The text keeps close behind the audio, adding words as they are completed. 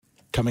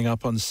Coming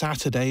up on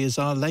Saturday is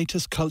our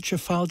latest Culture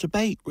File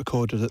debate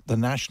recorded at the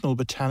National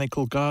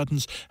Botanical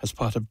Gardens as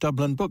part of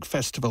Dublin Book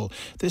Festival.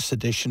 This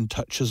edition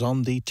touches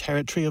on the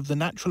territory of the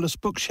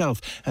naturalist bookshelf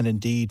and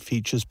indeed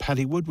features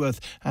Paddy Woodworth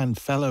and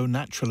fellow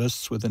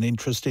naturalists with an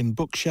interest in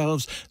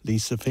bookshelves,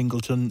 Lisa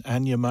Fingleton,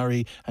 Anya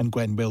Murray and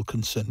Gwen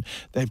Wilkinson.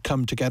 They've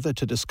come together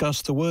to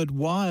discuss the word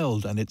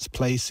wild and its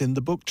place in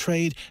the book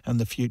trade and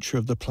the future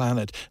of the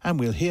planet. And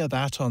we'll hear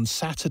that on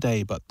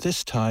Saturday, but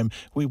this time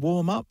we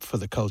warm up for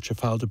the Culture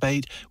File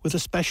debate with a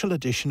special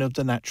edition of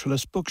the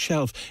Naturalist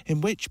Bookshelf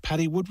in which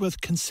Paddy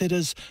Woodworth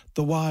considers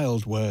the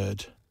wild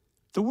word.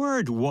 The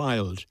word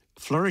wild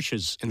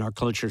flourishes in our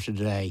culture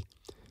today,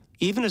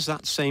 even as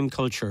that same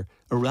culture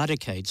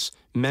eradicates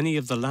many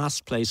of the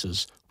last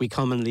places we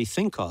commonly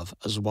think of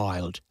as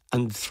wild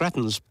and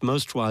threatens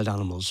most wild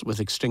animals with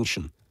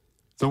extinction.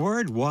 The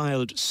word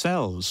wild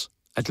sells,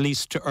 at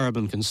least to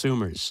urban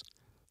consumers.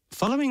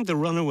 Following the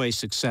runaway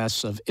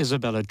success of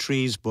Isabella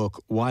Tree's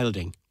book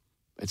Wilding,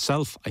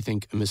 itself, I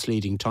think, a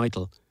misleading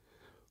title,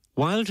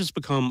 wild has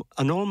become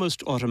an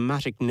almost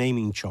automatic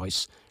naming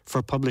choice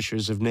for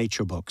publishers of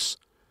nature books,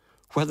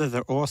 whether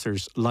their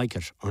authors like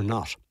it or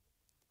not.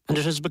 And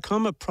it has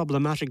become a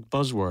problematic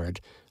buzzword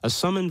as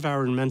some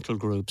environmental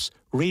groups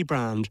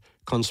rebrand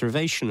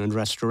conservation and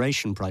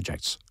restoration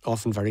projects,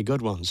 often very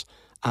good ones,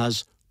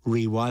 as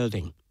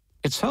rewilding.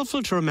 It's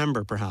helpful to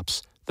remember,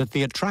 perhaps, that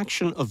the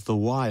attraction of the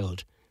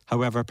wild,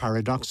 however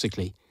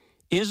paradoxically,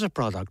 is a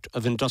product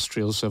of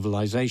industrial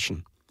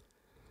civilization,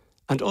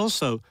 and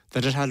also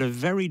that it had a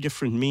very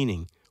different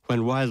meaning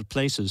when wild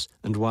places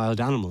and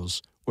wild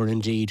animals were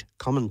indeed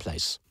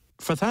commonplace.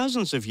 For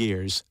thousands of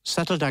years,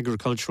 settled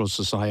agricultural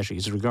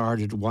societies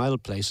regarded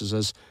wild places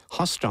as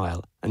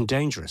hostile and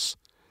dangerous,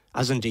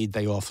 as indeed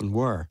they often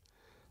were,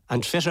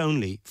 and fit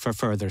only for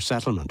further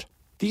settlement.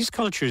 These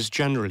cultures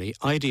generally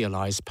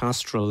idealized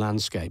pastoral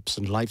landscapes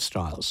and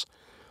lifestyles,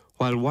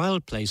 while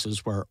wild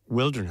places were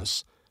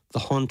wilderness, the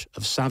haunt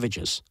of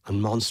savages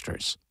and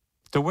monsters.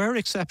 There were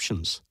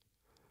exceptions.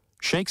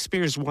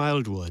 Shakespeare's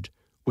Wildwood,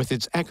 with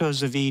its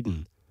echoes of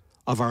Eden,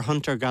 of our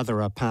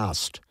hunter-gatherer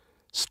past,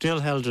 still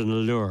held an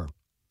allure.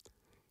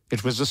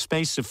 It was a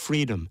space of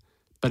freedom,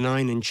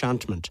 benign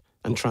enchantment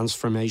and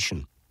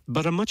transformation.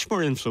 But a much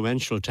more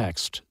influential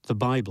text, the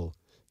Bible,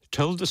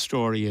 told the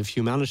story of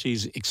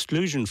humanity's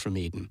exclusion from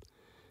Eden,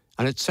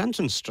 and it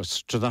sentenced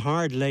us to the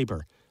hard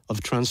labour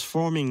of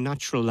transforming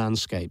natural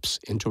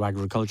landscapes into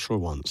agricultural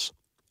ones.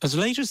 As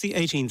late as the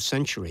 18th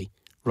century,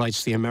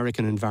 writes the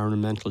American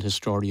environmental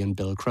historian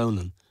Bill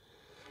Cronin,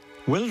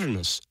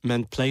 wilderness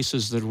meant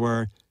places that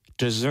were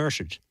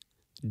deserted,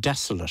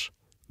 desolate,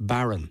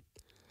 barren.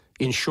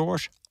 In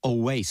short, a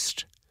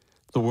waste,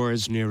 the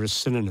word's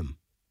nearest synonym.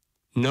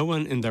 No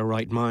one in their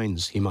right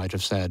minds, he might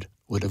have said,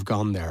 would have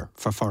gone there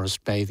for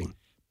forest bathing.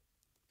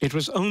 It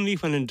was only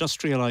when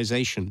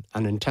industrialization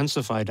and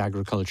intensified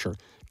agriculture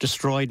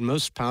destroyed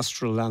most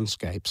pastoral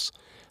landscapes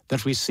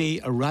that we see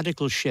a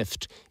radical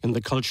shift in the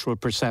cultural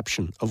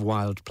perception of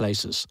wild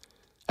places,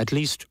 at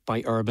least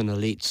by urban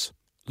elites.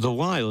 The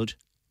wild,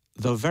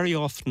 though very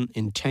often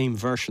in tame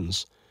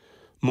versions,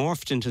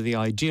 morphed into the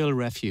ideal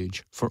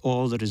refuge for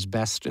all that is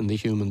best in the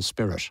human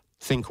spirit.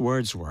 Think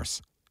Wordsworth,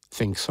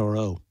 think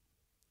Thoreau.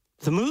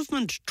 The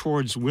movement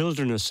towards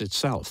wilderness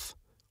itself,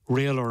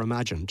 real or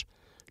imagined,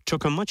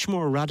 took a much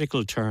more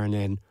radical turn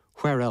in,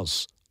 where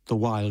else, the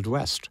Wild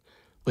West,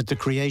 with the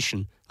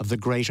creation of the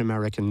great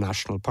American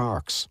national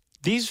parks.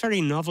 These very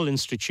novel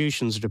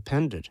institutions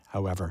depended,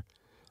 however,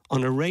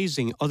 on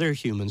erasing other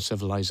human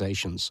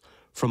civilizations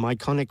from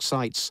iconic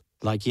sites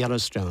like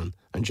Yellowstone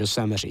and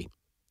Yosemite.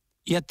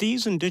 Yet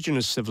these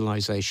indigenous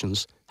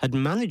civilizations had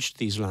managed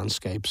these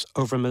landscapes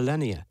over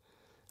millennia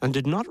and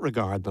did not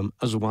regard them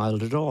as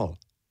wild at all.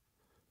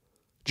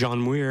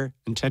 John Muir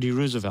and Teddy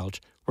Roosevelt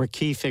were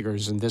key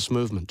figures in this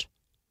movement,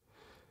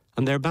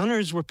 and their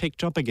banners were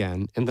picked up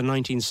again in the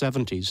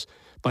 1970s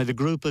by the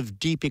group of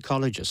deep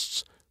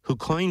ecologists who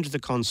coined the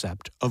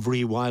concept of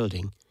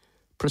rewilding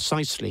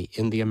precisely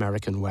in the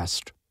American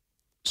West.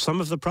 Some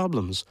of the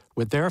problems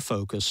with their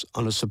focus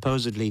on a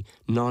supposedly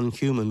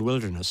non-human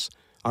wilderness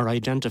are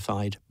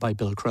identified by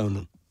Bill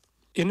Cronin.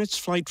 In its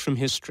flight from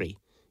history,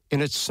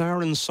 in its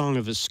siren song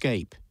of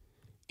escape,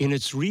 in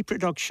its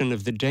reproduction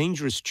of the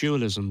dangerous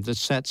dualism that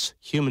sets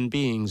human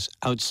beings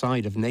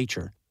outside of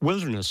nature,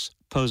 wilderness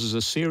poses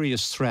a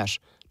serious threat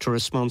to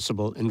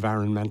responsible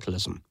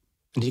environmentalism.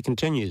 And he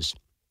continues,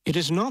 "It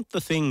is not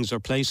the things or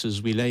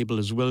places we label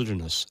as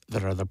wilderness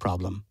that are the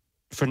problem.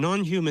 For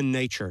non-human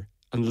nature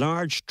and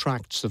large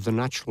tracts of the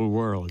natural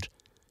world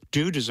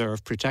do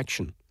deserve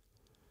protection.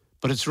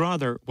 But it's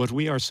rather what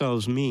we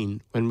ourselves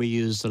mean when we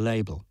use the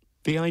label.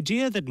 The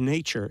idea that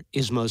nature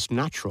is most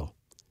natural,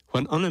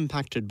 when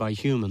unimpacted by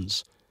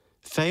humans,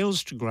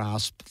 fails to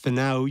grasp the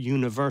now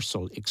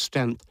universal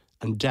extent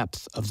and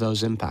depth of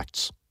those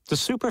impacts. The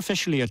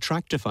superficially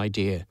attractive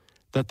idea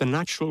that the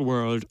natural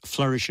world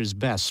flourishes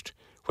best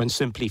when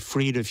simply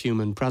freed of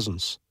human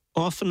presence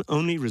often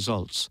only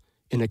results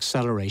in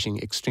accelerating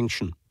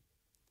extinction.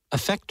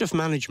 Effective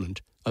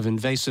management of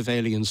invasive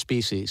alien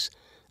species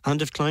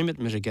and of climate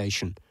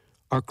mitigation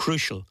are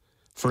crucial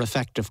for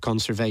effective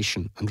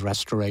conservation and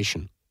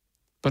restoration.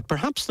 But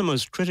perhaps the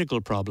most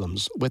critical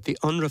problems with the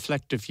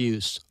unreflective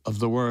use of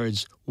the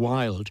words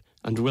wild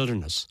and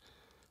wilderness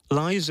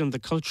lies in the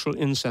cultural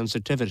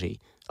insensitivity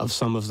of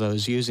some of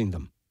those using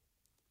them.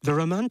 The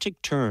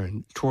romantic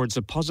turn towards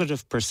a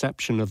positive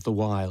perception of the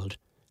wild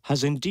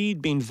has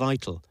indeed been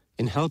vital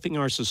in helping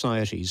our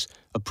societies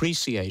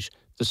appreciate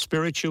the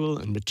spiritual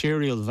and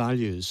material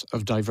values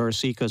of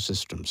diverse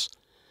ecosystems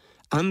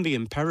and the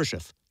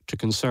imperative to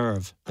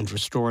conserve and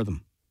restore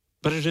them.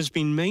 But it has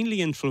been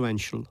mainly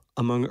influential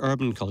among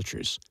urban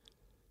cultures.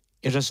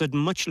 It has had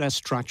much less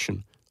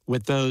traction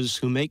with those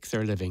who make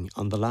their living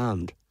on the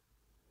land.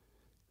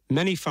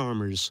 Many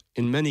farmers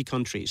in many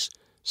countries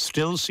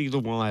still see the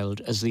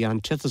wild as the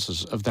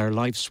antithesis of their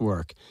life's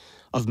work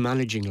of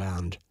managing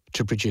land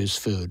to produce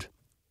food.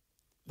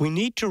 We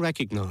need to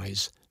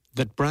recognise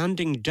that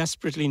branding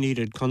desperately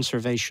needed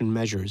conservation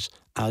measures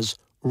as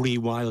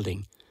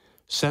rewilding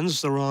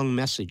sends the wrong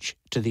message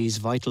to these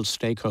vital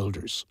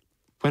stakeholders.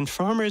 When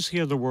farmers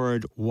hear the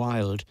word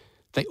wild,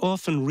 they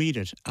often read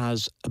it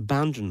as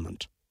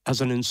abandonment, as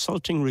an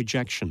insulting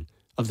rejection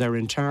of their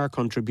entire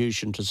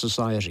contribution to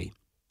society,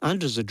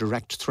 and as a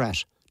direct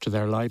threat to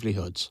their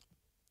livelihoods.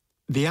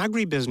 The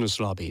agribusiness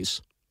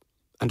lobbies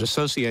and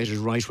associated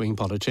right-wing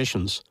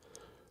politicians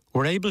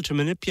were able to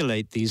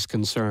manipulate these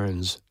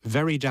concerns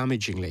very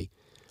damagingly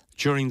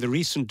during the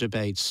recent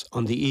debates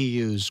on the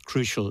EU's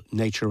crucial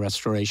nature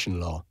restoration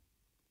law.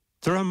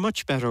 There are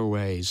much better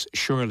ways,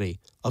 surely,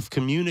 of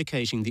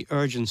communicating the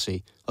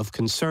urgency of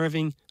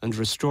conserving and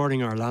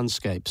restoring our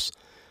landscapes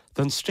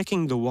than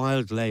sticking the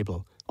wild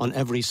label on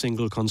every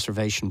single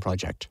conservation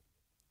project.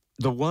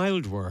 The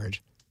wild word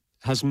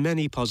has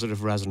many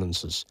positive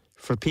resonances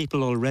for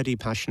people already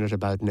passionate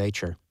about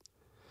nature.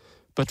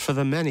 But for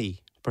the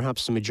many,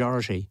 perhaps the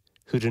majority,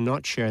 who do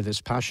not share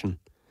this passion,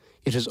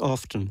 it is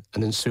often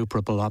an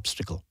insuperable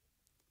obstacle.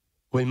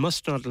 We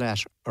must not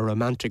let a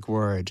romantic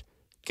word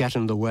get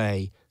in the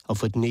way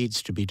of what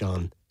needs to be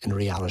done in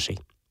reality.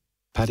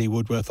 Paddy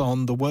Woodworth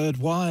on the word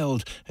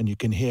wild, and you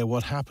can hear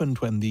what happened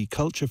when the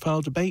Culture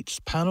File Debates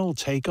panel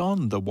take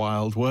on the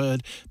wild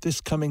word this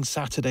coming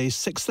Saturday,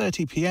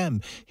 6:30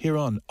 p.m. here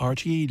on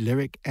RTE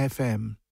Lyric FM.